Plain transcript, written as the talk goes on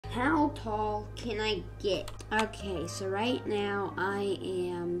how tall can I get? Okay, so right now I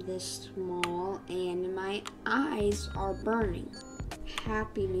am this small and my eyes are burning.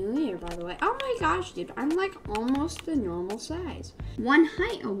 Happy New Year, by the way. Oh my gosh, dude, I'm like almost the normal size. 1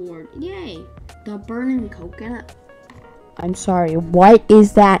 height award, yay. The Burning Coconut. I'm sorry, what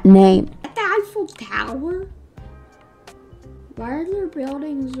is that name? At the Eiffel Tower? Why are there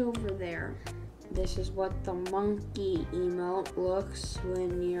buildings over there? This is what the monkey emote looks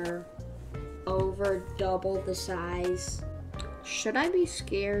when you're over double the size. Should I be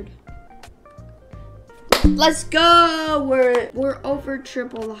scared? Let's go! We're over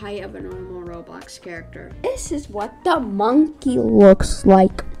triple the height of a normal Roblox character. This is what the monkey looks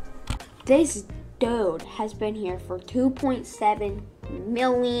like. This dude has been here for 2.7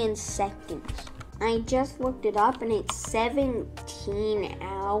 million seconds. I just looked it up and it's 17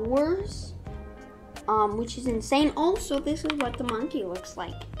 hours. Which is insane. Also, this is what the monkey looks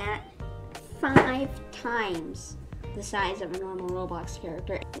like at 5 times the size of a normal Roblox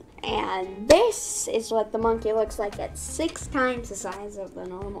character. And this is what the monkey looks like at 6 times the size of a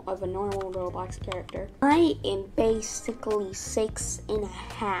normal Roblox character. I am basically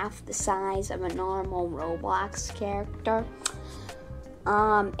 6.5 the size of a normal Roblox character.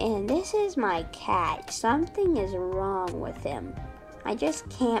 And this is my cat. Something is wrong with him. I just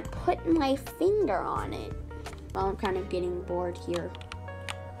can't put my finger on it. Well, I'm kind of getting bored here.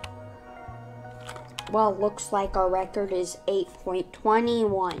 Well, looks like our record is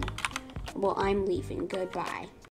 8.21. Well, I'm leaving. Goodbye.